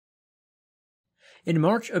In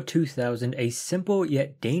March of 2000, a simple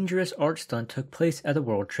yet dangerous art stunt took place at the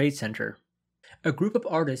World Trade Center. A group of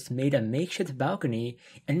artists made a makeshift balcony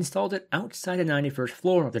and installed it outside the 91st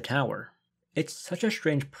floor of the tower. It's such a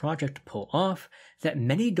strange project to pull off that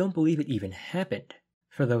many don't believe it even happened.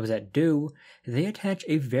 For those that do, they attach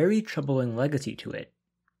a very troubling legacy to it.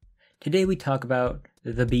 Today we talk about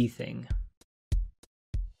the bee thing.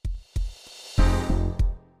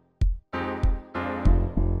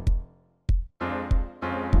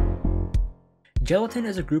 Gelatin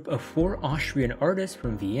is a group of 4 Austrian artists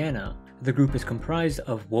from Vienna. The group is comprised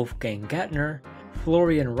of Wolfgang Gattner,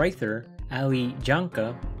 Florian Reither, Ali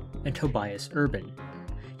Janka, and Tobias Urban.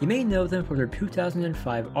 You may know them for their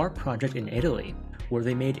 2005 art project in Italy, where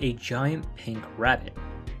they made a giant pink rabbit.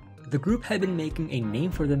 The group had been making a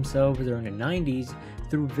name for themselves during the 90s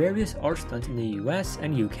through various art stunts in the US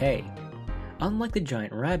and UK. Unlike the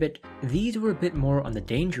giant rabbit, these were a bit more on the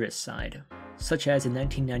dangerous side, such as the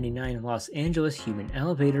 1999 Los Angeles human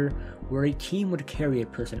elevator, where a team would carry a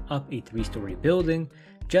person up a 3-story building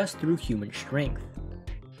just through human strength.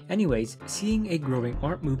 Anyways, seeing a growing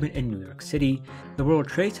art movement in New York City, the World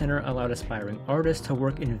Trade Center allowed aspiring artists to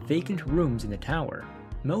work in vacant rooms in the tower.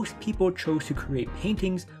 Most people chose to create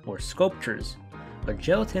paintings or sculptures, but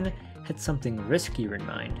Gelatin had something riskier in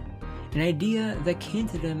mind, an idea that came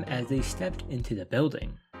to them as they stepped into the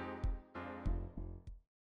building.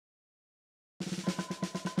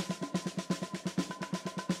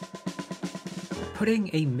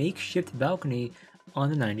 Putting a makeshift balcony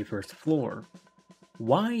on the 91st floor.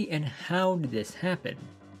 Why and how did this happen?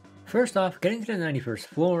 First off, getting to the 91st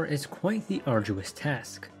floor is quite the arduous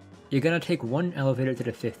task. You're gonna take one elevator to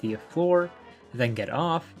the 50th floor, then get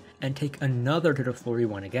off, and take another to the floor you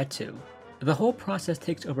want to get to. The whole process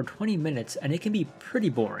takes over 20 minutes and it can be pretty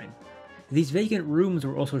boring. These vacant rooms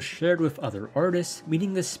were also shared with other artists,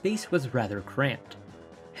 meaning the space was rather cramped.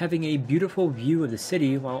 Having a beautiful view of the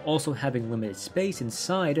city while also having limited space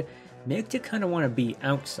inside makes you kinda want to be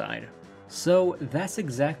outside. So that's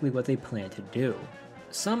exactly what they planned to do.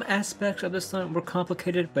 Some aspects of the stunt were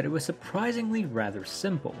complicated, but it was surprisingly rather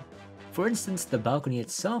simple. For instance, the balcony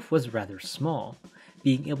itself was rather small,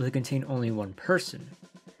 being able to contain only one person.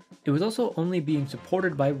 It was also only being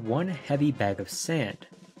supported by one heavy bag of sand.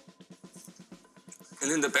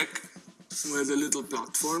 And in the back, we had a little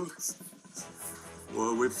platform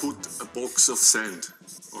where we put a box of sand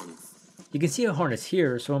on. You can see a harness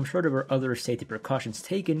here, so I'm sure there were other safety precautions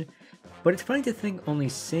taken, but it's funny to think only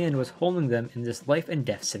sand was holding them in this life and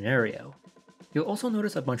death scenario. You'll also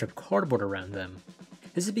notice a bunch of cardboard around them.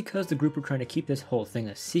 This is because the group were trying to keep this whole thing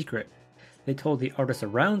a secret. They told the artists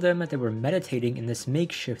around them that they were meditating in this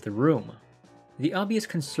makeshift room. The obvious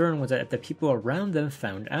concern was that if the people around them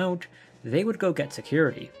found out, they would go get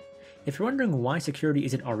security. If you're wondering why security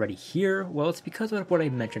isn't already here, well, it's because of what I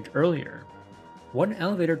mentioned earlier. One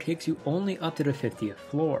elevator takes you only up to the 50th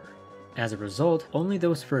floor. As a result, only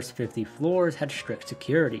those first 50 floors had strict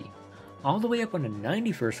security. All the way up on the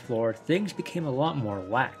 91st floor, things became a lot more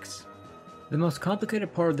lax. The most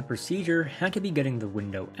complicated part of the procedure had to be getting the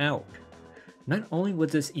window out. Not only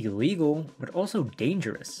was this illegal, but also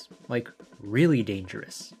dangerous. Like, really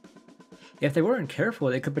dangerous. If they weren't careful,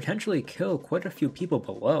 they could potentially kill quite a few people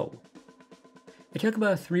below. It took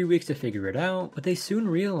about 3 weeks to figure it out, but they soon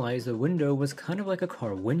realized the window was kind of like a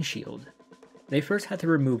car windshield. They first had to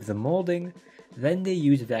remove the molding, then they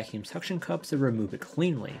used vacuum suction cups to remove it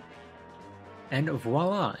cleanly. And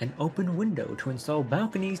voila, an open window to install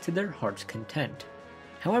balconies to their heart's content.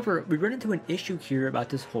 However, we run into an issue here about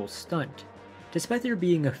this whole stunt. Despite there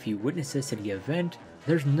being a few witnesses to the event,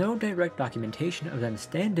 there's no direct documentation of them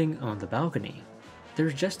standing on the balcony.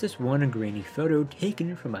 There's just this one grainy photo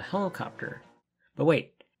taken from a helicopter. But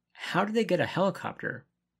wait, how did they get a helicopter?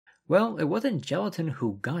 Well, it wasn't Gelatin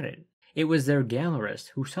who got it. It was their gallerist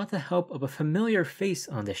who sought the help of a familiar face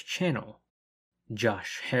on this channel,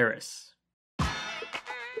 Josh Harris.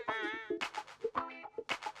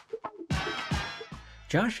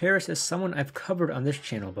 Josh Harris is someone I've covered on this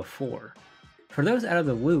channel before. For those out of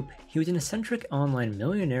the loop, he was an eccentric online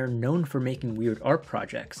millionaire known for making weird art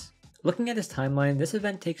projects. Looking at his timeline, this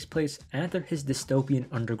event takes place after his dystopian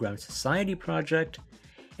underground society project,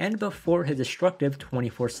 and before his destructive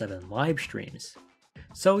 24/7 live streams.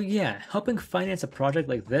 So yeah, helping finance a project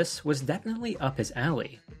like this was definitely up his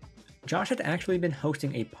alley. Josh had actually been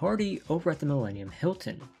hosting a party over at the Millennium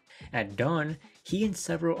Hilton. At dawn, he and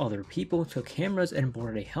several other people took cameras and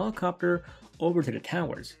boarded a helicopter over to the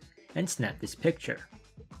towers, and snapped this picture.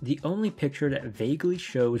 The only picture that vaguely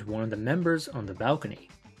shows one of the members on the balcony.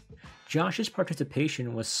 Josh's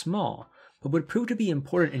participation was small, but would prove to be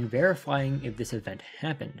important in verifying if this event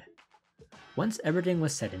happened. Once everything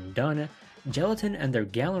was said and done, Gelatin and their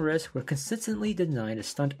gallerists were consistently denied a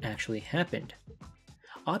stunt actually happened.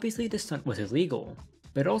 Obviously the stunt was illegal,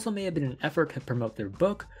 but it also may have been an effort to promote their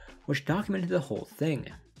book, which documented the whole thing.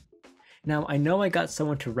 Now I know I got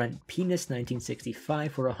someone to rent Penis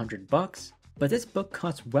 1965 for $100, but this book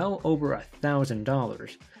costs well over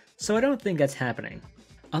 $1,000, so I don't think that's happening.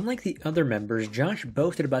 Unlike the other members, Josh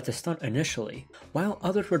boasted about the stunt initially. While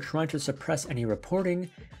others were trying to suppress any reporting,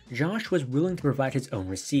 Josh was willing to provide his own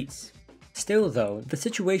receipts. Still though, the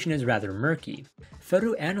situation is rather murky.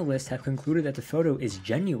 Photo analysts have concluded that the photo is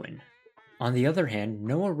genuine. On the other hand,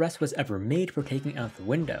 no arrest was ever made for taking out the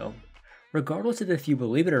window. Regardless of if you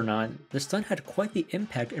believe it or not, the stunt had quite the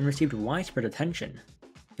impact and received widespread attention.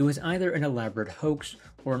 It was either an elaborate hoax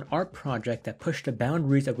or an art project that pushed the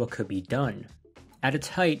boundaries of what could be done. At its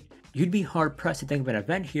height, you'd be hard-pressed to think of an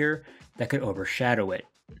event here that could overshadow it.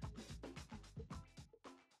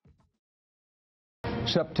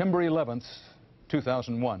 September 11th,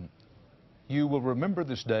 2001. You will remember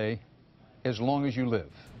this day as long as you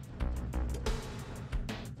live.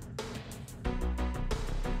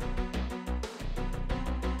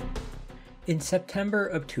 In September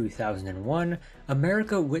of 2001,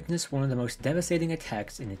 America witnessed one of the most devastating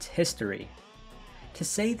attacks in its history. To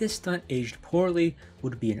say this stunt aged poorly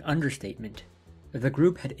would be an understatement. The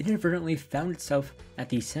group had inadvertently found itself at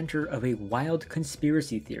the center of a wild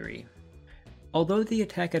conspiracy theory. Although the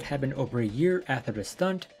attack had happened over a year after the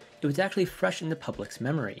stunt, it was actually fresh in the public's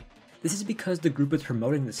memory. This is because the group was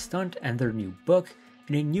promoting the stunt and their new book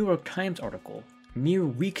in a New York Times article, mere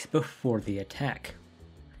weeks before the attack.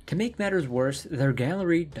 To make matters worse, their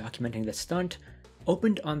gallery documenting the stunt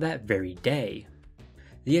opened on that very day.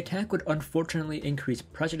 The attack would unfortunately increase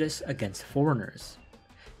prejudice against foreigners.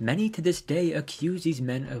 Many to this day accuse these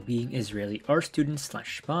men of being Israeli art students /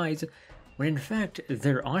 spies, when in fact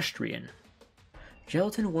they're Austrian.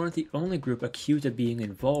 Gelatin weren't the only group accused of being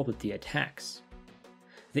involved with the attacks.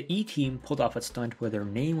 The E-Team pulled off a stunt where their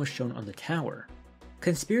name was shown on the tower.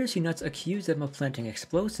 Conspiracy nuts accused them of planting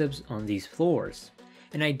explosives on these floors,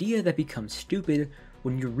 an idea that becomes stupid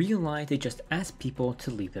when you realize they just asked people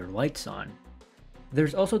to leave their lights on.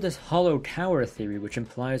 There's also this hollow tower theory, which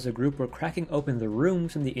implies the group were cracking open the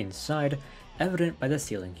rooms from the inside, evident by the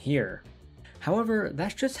ceiling here. However,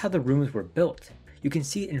 that's just how the rooms were built. You can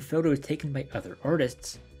see it in photos taken by other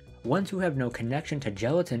artists, ones who have no connection to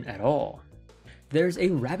Gelatin at all. There's a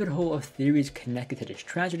rabbit hole of theories connected to this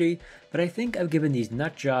tragedy, but I think I've given these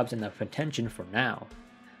nut jobs enough attention for now.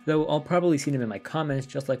 Though I'll probably see them in my comments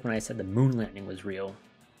just like when I said the moon landing was real.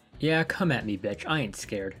 Yeah, come at me bitch, I ain't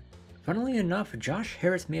scared. Funnily enough, Josh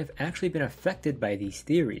Harris may have actually been affected by these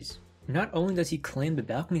theories. Not only does he claim the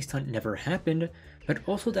balcony stunt never happened, but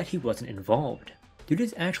also that he wasn't involved. Dude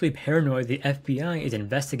is actually paranoid the FBI is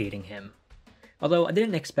investigating him. Although I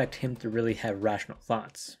didn't expect him to really have rational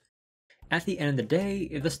thoughts. At the end of the day,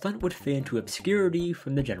 the stunt would fade into obscurity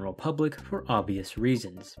from the general public for obvious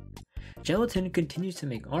reasons. Gelatin continues to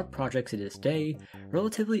make art projects to this day,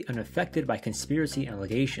 relatively unaffected by conspiracy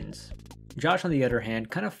allegations. Josh, on the other hand,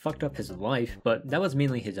 kind of fucked up his life, but that was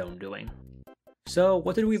mainly his own doing. So,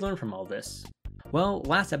 what did we learn from all this? Well,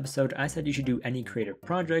 last episode I said you should do any creative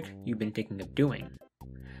project you've been thinking of doing.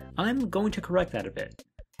 I'm going to correct that a bit.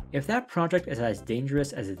 If that project is as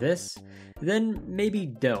dangerous as this, then maybe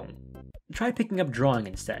don't. Try picking up drawing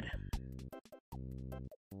instead.